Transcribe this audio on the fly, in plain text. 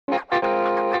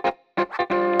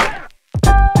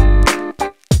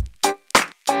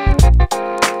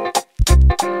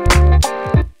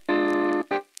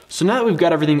So now that we've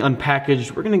got everything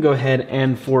unpackaged, we're gonna go ahead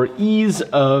and for ease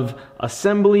of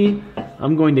assembly,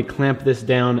 I'm going to clamp this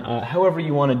down. However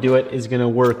you wanna do it is gonna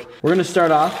work. We're gonna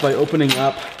start off by opening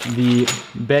up the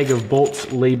bag of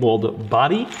bolts labeled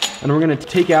body, and we're gonna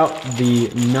take out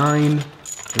the 9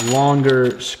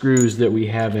 longer screws that we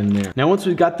have in there. Now once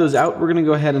we've got those out, we're gonna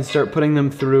go ahead and start putting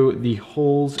them through the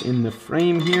holes in the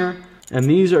frame here. And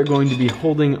these are going to be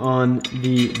holding on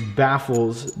the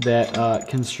baffles that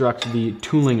construct the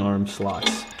tooling arm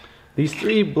slots. These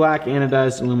 3 black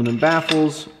anodized aluminum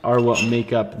baffles are what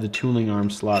make up the tooling arm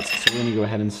slots. So we're gonna go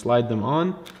ahead and slide them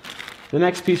on. The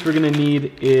next piece we're gonna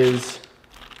need is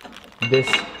this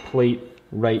plate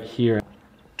right here.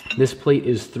 This plate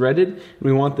is threaded, and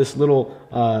we want this little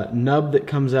nub that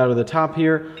comes out of the top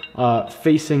here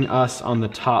facing us on the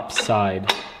top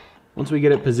side. Once we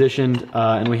get it positioned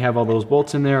and we have all those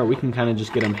bolts in there, we can kind of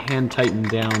just get them hand tightened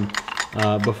down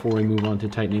before we move on to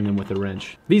tightening them with a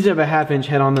wrench. These have a 1/2-inch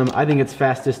head on them. I think it's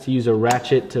fastest to use a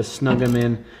ratchet to snug them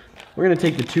in. We're going to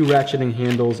take the 2 ratcheting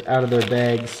handles out of their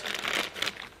bags,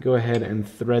 go ahead and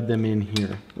thread them in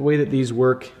here. The way that these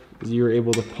work is you're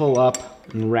able to pull up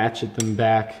and ratchet them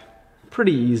back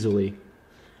pretty easily.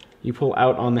 You pull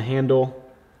out on the handle,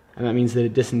 and that means that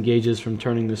it disengages from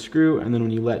turning the screw, and then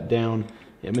when you let down,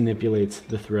 it manipulates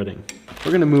the threading.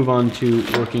 We're gonna move on to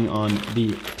working on the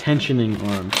tensioning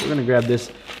arm. So we're gonna grab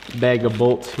this bag of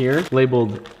bolts here,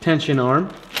 labeled tension arm,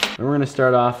 and we're gonna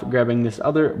start off grabbing this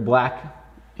other black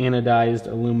anodized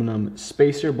aluminum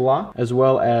spacer block, as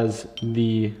well as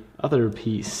the other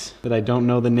piece that I don't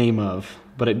know the name of,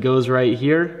 but it goes right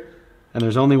here, and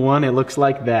there's only one. It looks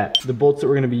like that. The bolts that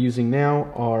we're gonna be using now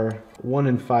are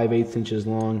 1 5/8 inches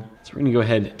long. So we're gonna go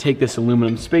ahead and take this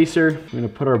aluminum spacer, we're gonna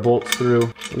put our bolts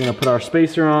through, we're gonna put our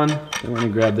spacer on, and we're gonna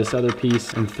grab this other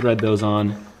piece and thread those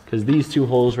on, because these 2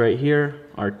 holes right here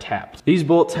are tapped. These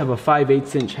bolts have a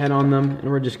 5/8 inch head on them,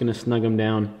 and we're just gonna snug them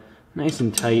down nice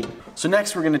and tight. So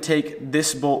next we're gonna take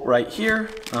this bolt right here.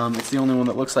 It's the only one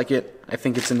that looks like it. I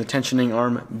think it's in the tensioning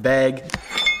arm bag.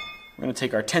 We're going to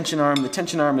take our tension arm. The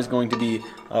tension arm is going to be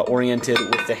oriented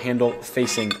with the handle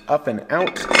facing up and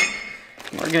out.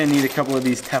 We're going to need a couple of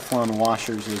these Teflon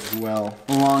washers as well,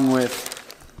 along with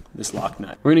this lock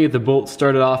nut. We're going to get the bolt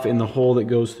started off in the hole that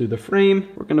goes through the frame.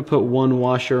 We're going to put 1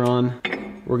 washer on.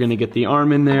 We're going to get the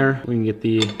arm in there. We can get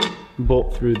the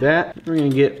bolt through that. We're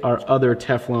going to get our other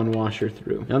Teflon washer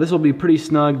through. Now this will be pretty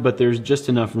snug, but there's just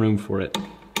enough room for it.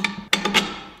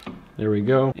 There we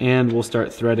go. And we'll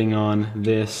start threading on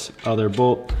this other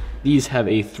bolt. These have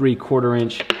a 3/4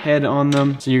 inch head on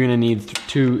them, so you're gonna need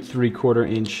 2 3/4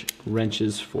 inch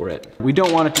wrenches for it. We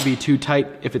don't want it to be too tight.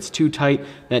 If it's too tight,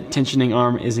 that tensioning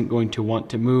arm isn't going to want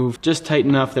to move. Just tight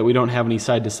enough that we don't have any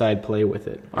side-to-side play with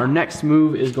it. Our next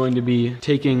move is going to be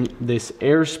taking this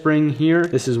air spring here.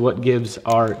 This is what gives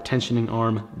our tensioning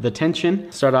arm the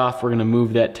tension. Start off, we're gonna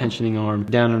move that tensioning arm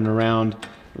down and around.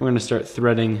 We're gonna start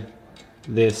threading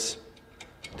this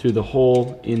through the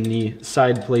hole in the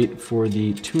side plate for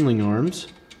the tooling arms.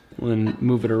 We'll then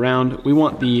move it around. We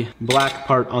want the black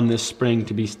part on this spring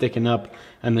to be sticking up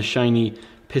and the shiny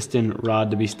piston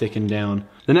rod to be sticking down.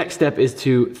 The next step is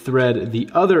to thread the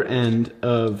other end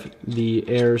of the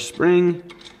air spring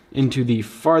into the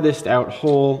farthest out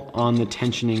hole on the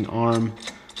tensioning arm.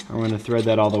 We're going to thread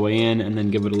that all the way in and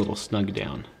then give it a little snug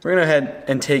down. We're going to go ahead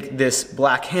and take this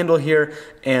black handle here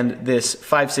and this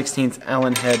 5/16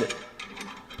 Allen head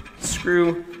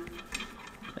screw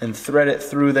and thread it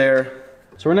through there.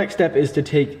 So our next step is to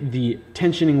take the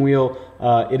tensioning wheel.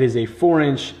 It is a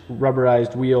 4-inch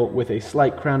rubberized wheel with a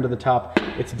slight crown to the top.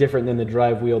 It's different than the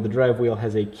drive wheel. The drive wheel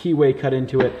has a keyway cut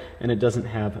into it and it doesn't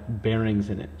have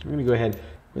bearings in it. We're gonna go ahead,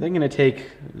 we're then gonna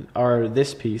take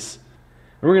this piece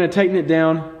and we're gonna tighten it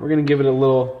down. We're gonna give it a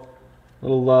little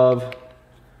love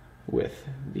with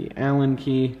the Allen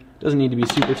key. Doesn't need to be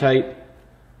super tight.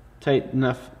 Tight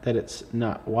enough that it's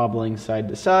not wobbling side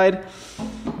to side.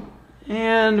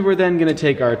 And we're then gonna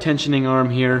take our tensioning arm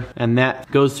here, and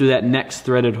that goes through that next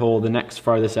threaded hole, the next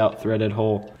farthest out threaded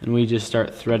hole, and we just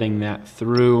start threading that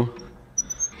through.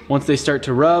 Once they start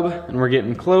to rub and we're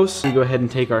getting close, we go ahead and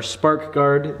take our spark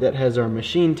guard that has our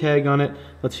machine tag on it.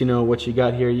 Lets you know what you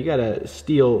got here. You got a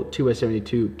Steele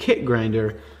 2S72 kit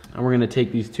grinder, and we're gonna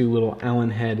take these 2 little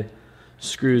Allen head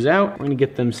screws out. We're gonna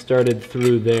get them started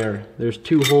through there. There's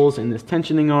 2 holes in this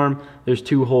tensioning arm. There's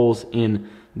 2 holes in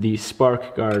the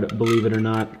spark guard, believe it or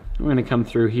not. We're gonna come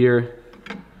through here.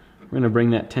 We're gonna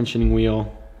bring that tensioning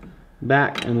wheel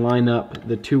back and line up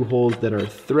the 2 holes that are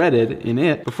threaded in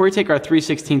it. Before we take our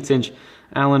 3/16 inch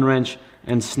Allen wrench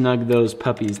and snug those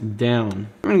puppies down.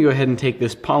 We're gonna go ahead and take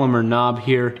this polymer knob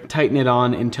here, tighten it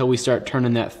on until we start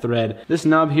turning that thread. This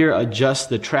knob here adjusts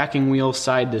the tracking wheel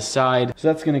side to side, so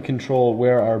that's gonna control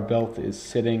where our belt is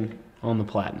sitting on the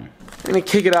platen. We're gonna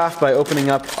kick it off by opening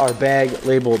up our bag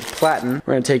labeled platen.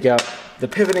 We're gonna take out the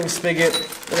pivoting spigot.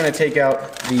 We're gonna take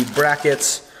out the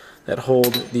brackets that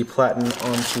hold the platen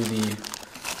onto the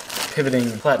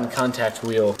pivoting platen contact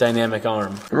wheel dynamic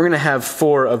arm. And we're gonna have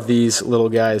 4 of these little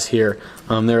guys here.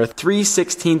 They're a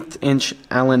 3/16 inch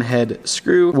Allen head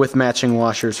screw with matching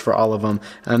washers for all of them.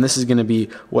 And this is gonna be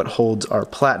what holds our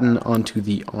platen onto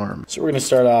the arm. So we're gonna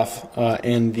start off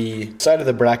in the side of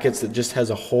the brackets that just has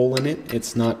a hole in it.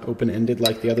 It's not open-ended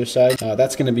like the other side.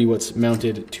 That's gonna be what's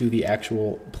mounted to the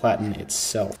actual platen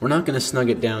itself. We're not gonna snug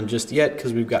it down just yet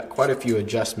because we've got quite a few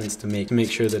adjustments to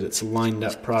make sure that it's lined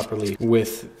up properly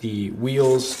with the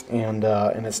wheels and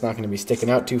it's not gonna be sticking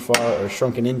out too far or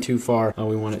shrunken in too far.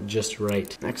 We want it just right.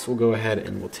 Next we'll go ahead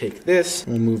and we'll take this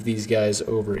and we'll move these guys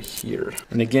over here.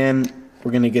 And again,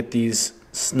 we're gonna get these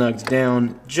snugged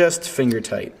down just finger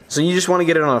tight. So you just want to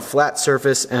get it on a flat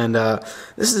surface, and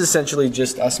this is essentially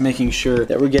just us making sure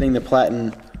that we're getting the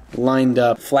platen lined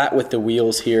up flat with the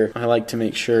wheels here. I like to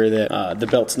make sure that the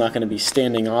belt's not going to be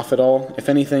standing off at all. If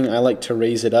anything, I like to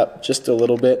raise it up just a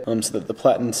little bit so that the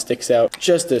platen sticks out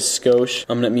just a skosh.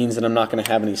 That means that I'm not going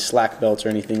to have any slack belts or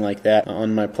anything like that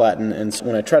on my platen. And so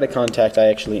when I try to contact, I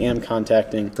actually am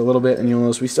contacting a little bit. And you'll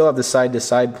notice we still have the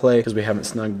side-to-side play because we haven't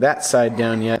snugged that side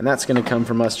down yet. And that's going to come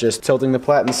from us just tilting the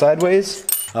platen sideways.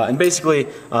 And basically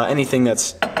anything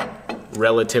that's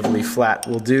relatively flat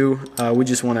will do. We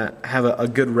just want to have a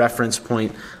good reference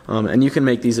point, and you can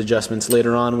make these adjustments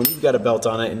later on when you've got a belt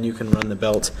on it and you can run the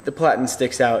belt. The platen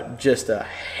sticks out just a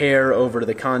hair over to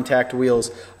the contact wheels,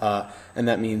 and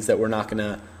that means that we're not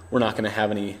gonna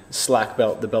have any slack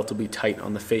belt. The belt will be tight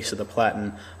on the face of the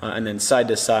platen, and then side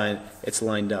to side it's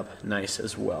lined up nice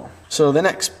as well. So the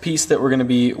next piece that we're gonna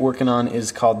be working on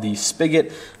is called the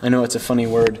spigot. I know it's a funny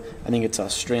word, I think it's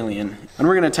Australian. And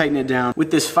we're gonna tighten it down with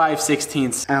this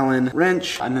 5/16 Allen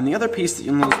wrench. And then the other piece that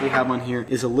you'll notice we have on here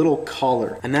is a little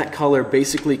collar. And that collar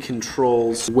basically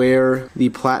controls where the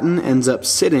platen ends up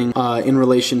sitting in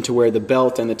relation to where the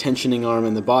belt and the tensioning arm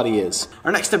and the body is.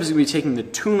 Our next step is gonna be taking the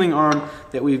tooling arm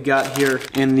that we've got here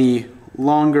and the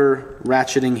longer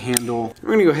ratcheting handle.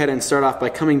 We're gonna go ahead and start off by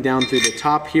coming down through the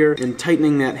top here and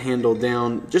tightening that handle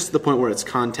down just to the point where it's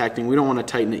contacting. We don't want to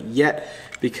tighten it yet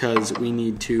because we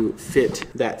need to fit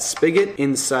that spigot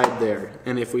inside there.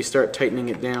 And if we start tightening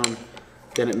it down,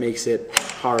 then it makes it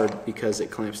hard because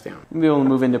it clamps down. We'll be able to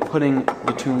move into putting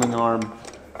the tooling arm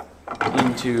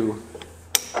into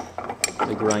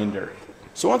the grinder.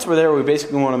 So once we're there, we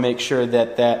basically want to make sure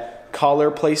that that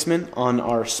collar placement on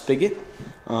our spigot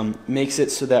makes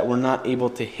it so that we're not able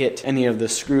to hit any of the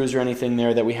screws or anything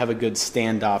there, that we have a good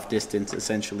standoff distance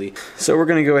essentially. So we're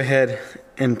going to go ahead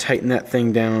and tighten that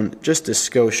thing down just a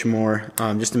skosh more,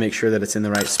 just to make sure that it's in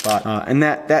the right spot. And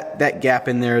that gap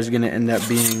in there is going to end up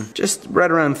being just right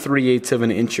around 3/8 of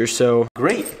an inch or so.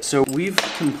 Great, so we've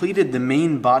completed the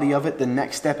main body of it. The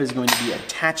next step is going to be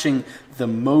attaching the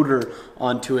motor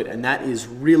onto it, and that is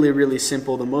really, really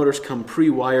simple. The motors come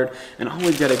pre-wired, and all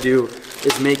we've got to do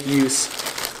is make use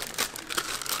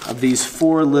of these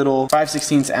 4 little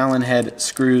 5/16 Allen head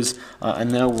screws, and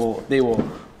they will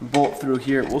bolt through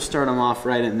here. We'll start them off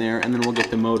right in there, and then we'll get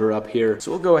the motor up here.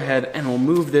 So we'll go ahead and we'll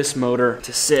move this motor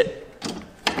to sit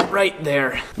right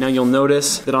there. Now you'll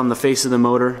notice that on the face of the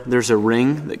motor there's a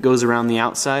ring that goes around the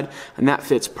outside, and that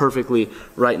fits perfectly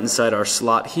right inside our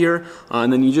slot here.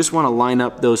 And then you just want to line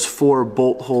up those 4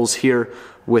 bolt holes here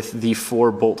with the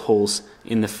 4 bolt holes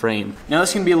in the frame. Now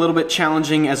this can be a little bit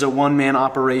challenging as a one-man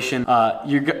operation.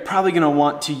 You're probably going to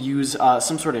want to use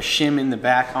some sort of shim in the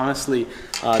back. Honestly,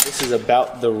 this is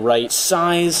about the right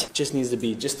size. It just needs to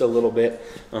be just a little bit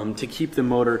to keep the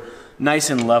motor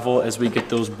nice and level as we get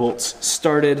those bolts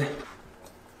started.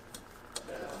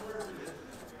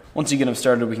 Once you get them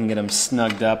started, we can get them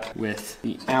snugged up with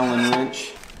the Allen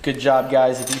wrench. Good job,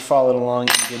 guys. If you followed along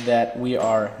and did that, we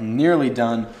are nearly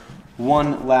done.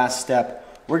 One last step.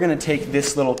 We're going to take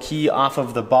this little key off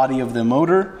of the body of the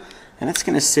motor, and it's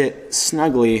going to sit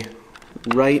snugly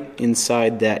right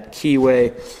inside that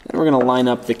keyway. Then we're going to line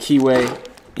up the keyway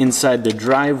inside the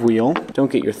drive wheel. Don't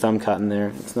get your thumb caught in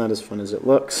there. It's not as fun as it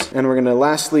looks. And we're going to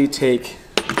lastly take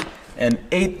an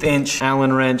 1/8 inch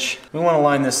Allen wrench. We want to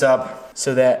line this up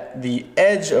so that the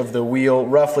edge of the wheel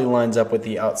roughly lines up with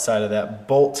the outside of that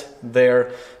bolt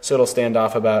there. So it'll stand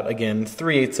off about, again,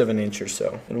 3/8 of an inch or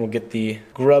so. And we'll get the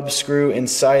grub screw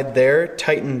inside there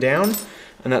tightened down,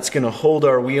 and that's going to hold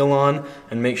our wheel on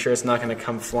and make sure it's not going to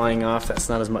come flying off. That's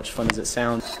not as much fun as it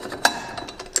sounds.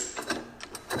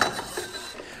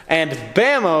 And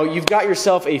bammo, you've got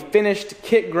yourself a finished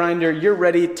kit grinder. You're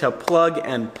ready to plug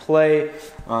and play.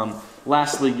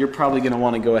 Lastly, you're probably going to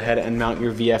want to go ahead and mount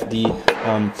your VFD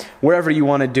wherever you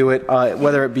want to do it,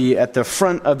 whether it be at the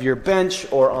front of your bench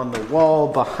or on the wall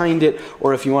behind it,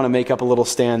 or if you want to make up a little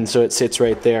stand so it sits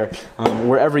right there.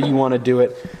 Wherever you want to do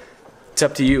it, it's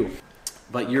up to you.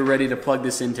 But you're ready to plug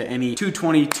this into any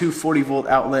 220, 240 volt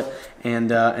outlet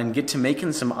and get to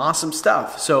making some awesome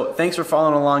stuff. So thanks for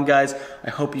following along, guys. I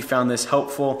hope you found this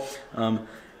helpful.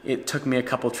 It took me a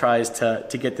couple tries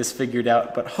to get this figured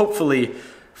out, but hopefully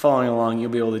following along,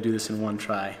 you'll be able to do this in one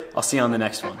try. I'll see you on the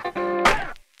next one.